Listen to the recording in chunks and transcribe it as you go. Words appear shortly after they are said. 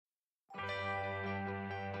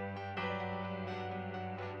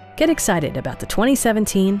Get excited about the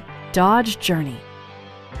 2017 Dodge Journey.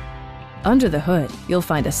 Under the hood, you'll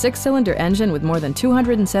find a 6-cylinder engine with more than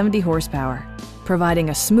 270 horsepower,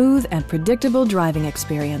 providing a smooth and predictable driving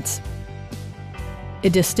experience.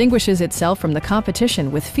 It distinguishes itself from the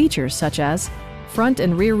competition with features such as front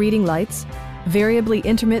and rear reading lights, variably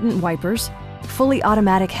intermittent wipers, fully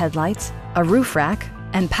automatic headlights, a roof rack,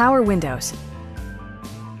 and power windows.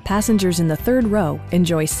 Passengers in the third row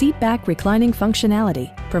enjoy seat-back reclining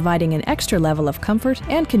functionality, providing an extra level of comfort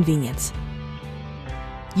and convenience.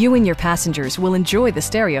 You and your passengers will enjoy the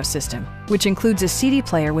stereo system, which includes a CD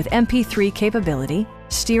player with MP3 capability,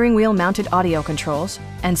 steering wheel mounted audio controls,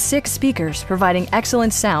 and 6 speakers providing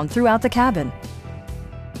excellent sound throughout the cabin.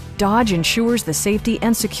 Dodge ensures the safety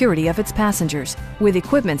and security of its passengers with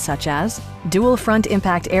equipment such as dual front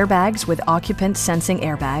impact airbags with occupant sensing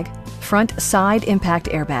airbag, front side impact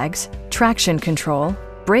airbags, traction control,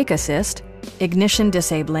 brake assist, ignition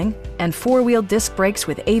disabling, and 4-wheel disc brakes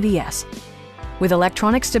with ABS. With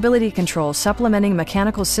electronic stability control supplementing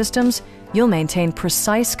mechanical systems, you'll maintain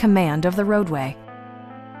precise command of the roadway.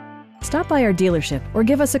 Stop by our dealership or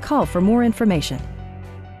give us a call for more information.